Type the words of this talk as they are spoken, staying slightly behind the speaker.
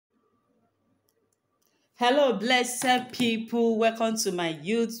Hello, blessed people. Welcome to my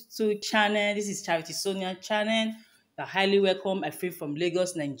YouTube channel. This is Charity Sonia channel. You're highly welcome. I film from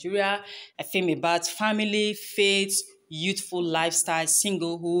Lagos, Nigeria. I film about family, faith, youthful lifestyle,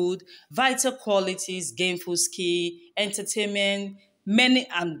 singlehood, vital qualities, gameful skill, entertainment, many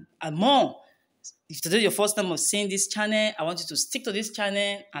and more. If today is your first time of seeing this channel, I want you to stick to this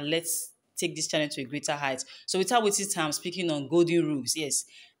channel and let's take this channel to a greater height. So without wasting time, I'm speaking on golden rules. Yes,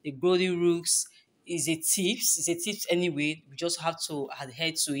 the golden rules is a tips. It's a tips anyway. We just have to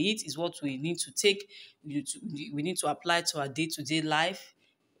adhere to it. Is what we need to take. We need to apply to our day-to-day life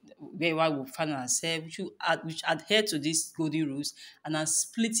where we find ourselves. We should adhere to these golden rules, and I'm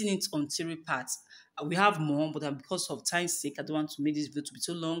splitting it on three parts. We have more, but because of time's sake, I don't want to make this video to be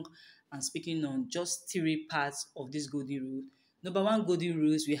too long. I'm speaking on just three parts of this golden rule. Number one golden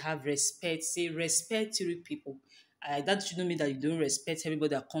rules, we have respect. Say respect three people. That shouldn't mean that you don't respect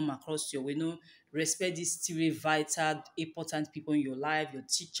everybody that come across your way. No, respect these three vital, important people in your life: your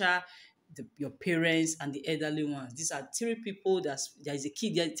teacher, your parents, and the elderly ones. These are three people there is a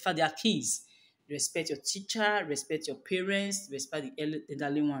key. In fact, they are keys. Respect your teacher, respect your parents, respect the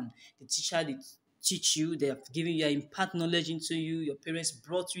elderly one. The teacher, they teach you, they have given you, impart knowledge into you. Your parents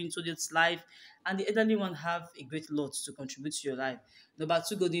brought you into this life, and the elderly one have a great lot to contribute to your life. Number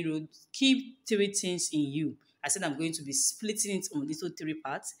two golden rule: keep three things in you. I said I'm going to be splitting it on little three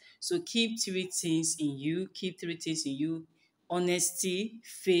parts. So keep three things in you. Keep three things in you: honesty,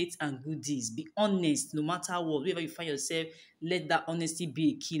 faith, and good deeds. Be honest no matter what. Wherever you find yourself, let that honesty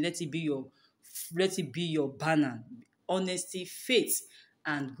be a key. Let it be your banner. Honesty, faith,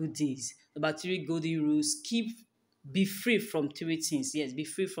 and good deeds. Number three golden rules: be free from three things. Yes, be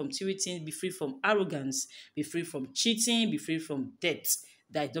free from three things. Be free from arrogance. Be free from cheating. Be free from debt.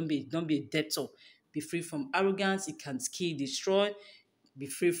 That don't be a debtor. Be free from arrogance. It can kill, destroy. Be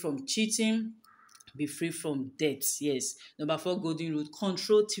free from cheating. Be free from debt. Yes. Number four golden rule: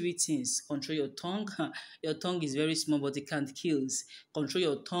 control three things. Control your tongue. Your tongue is very small, but it can kill. Control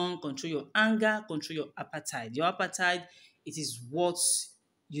your tongue, control your anger, control your appetite. Your appetite, it is what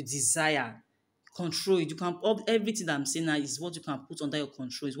you desire. Control it. You can everything that I'm saying now is what you can put under your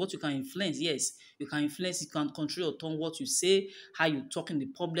control. Is what you can influence. Yes, you can influence. You can control your tongue, what you say, how you talk in the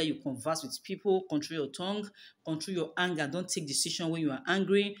public, you converse with people. Control your tongue. Control your anger. Don't take decision when you are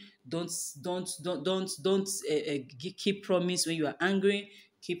angry. Don't keep promise when you are angry.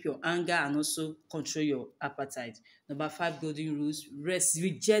 Keep your anger and also control your appetite. Number five golden rules: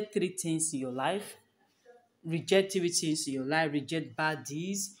 reject three things in your life. Reject three things in your life. Reject bad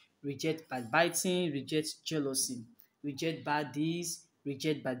deeds, reject backbiting, reject jealousy. Reject bad deeds,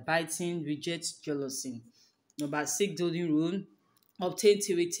 reject backbiting, reject jealousy. Number six golden rule: obtain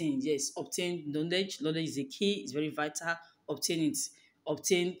three things. Yes, obtain knowledge. Knowledge is a key, it's very vital. Obtain it.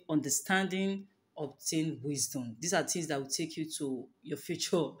 Obtain understanding, obtain wisdom. These are things that will take you to your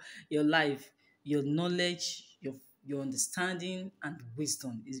future, your life. Your knowledge, your understanding, and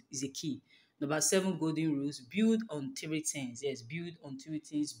wisdom is a key. Number seven golden rules: build on three things. Yes, build on three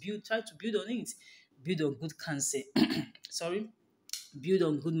things. Try to build on it. Build on good counsel. Sorry. Build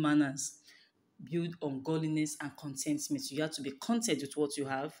on good manners. Build on godliness and contentment. You have to be content with what you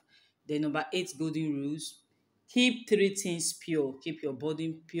have. Then number eight golden rules: keep three things pure. Keep your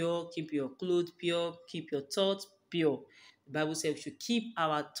body pure, keep your clothes pure, keep your thoughts pure. The Bible says we should keep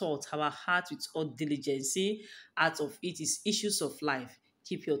our thoughts, our heart with all diligence. See, out of it is issues of life.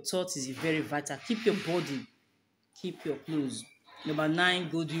 Keep your thoughts is very vital. Keep your body, keep your clothes. Number nine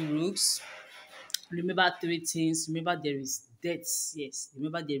golden rules: remember three things. Remember there is death. Yes.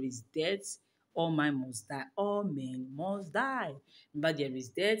 Remember there is death. All men must die. All men must die. Remember there is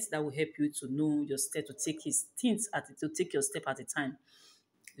death. That will help you to know your step, to take his things to take your step at a time.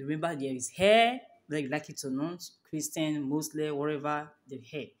 Remember there is hair, whether you like it or not, Christian, Muslim, whatever, the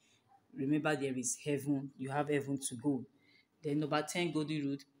hair. Remember there is heaven. You have heaven to go. Then number 10 golden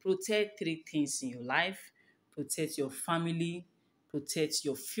rule: protect three things in your life. Protect your family, protect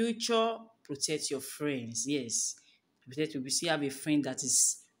your future, protect your friends. Yes. Protect you. See, have a friend that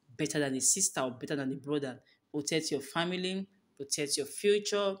is better than a sister or better than a brother. Protect your family, protect your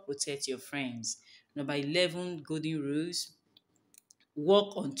future, protect your friends. Number 11 golden rules: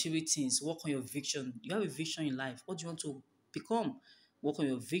 work on three things. Work on your vision. You have a vision in life. What do you want to become? Work on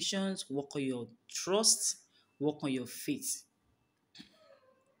your visions, work on your trust, work on your faith.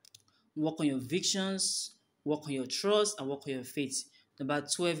 Work on your visions, work on your trust, and work on your faith. Number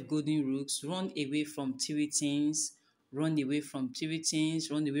 12 golden rules: run away from three things. Run away from three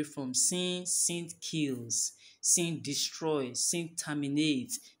things. Run away from sin. Sin kills. Sin destroys. Sin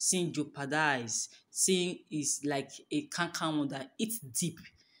terminates. Sin jeopardizes. Sin is like a canker that eats deep.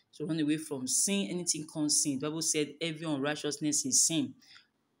 So run away from sin. Anything called sin. The Bible said every unrighteousness is sin.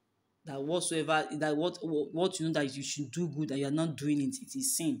 That whatsoever that what you know that you should do good and you are not doing it, it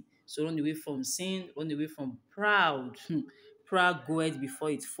is sin. So run away from sin, run away from proud. Proud goeth before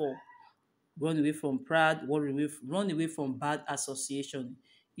it fall. Run away from pride, run away from bad association.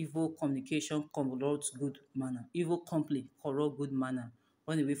 Evil communication corrupts good manner. Evil company corrupt good manner.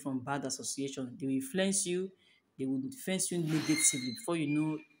 Run away from bad association. They will influence you, they will influence you negatively. Before you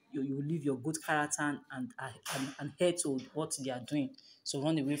know, you will leave your good character and head to what they are doing. So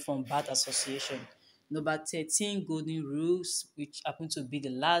run away from bad association. Number 13, golden rules, which happen to be the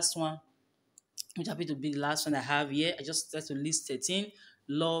last one, which happen to be the last one I have here. I just try to list 13.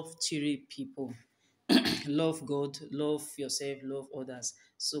 Love theory people. Love God, love yourself, love others.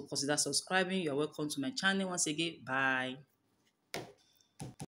 So consider subscribing. You're welcome to my channel once again. Bye.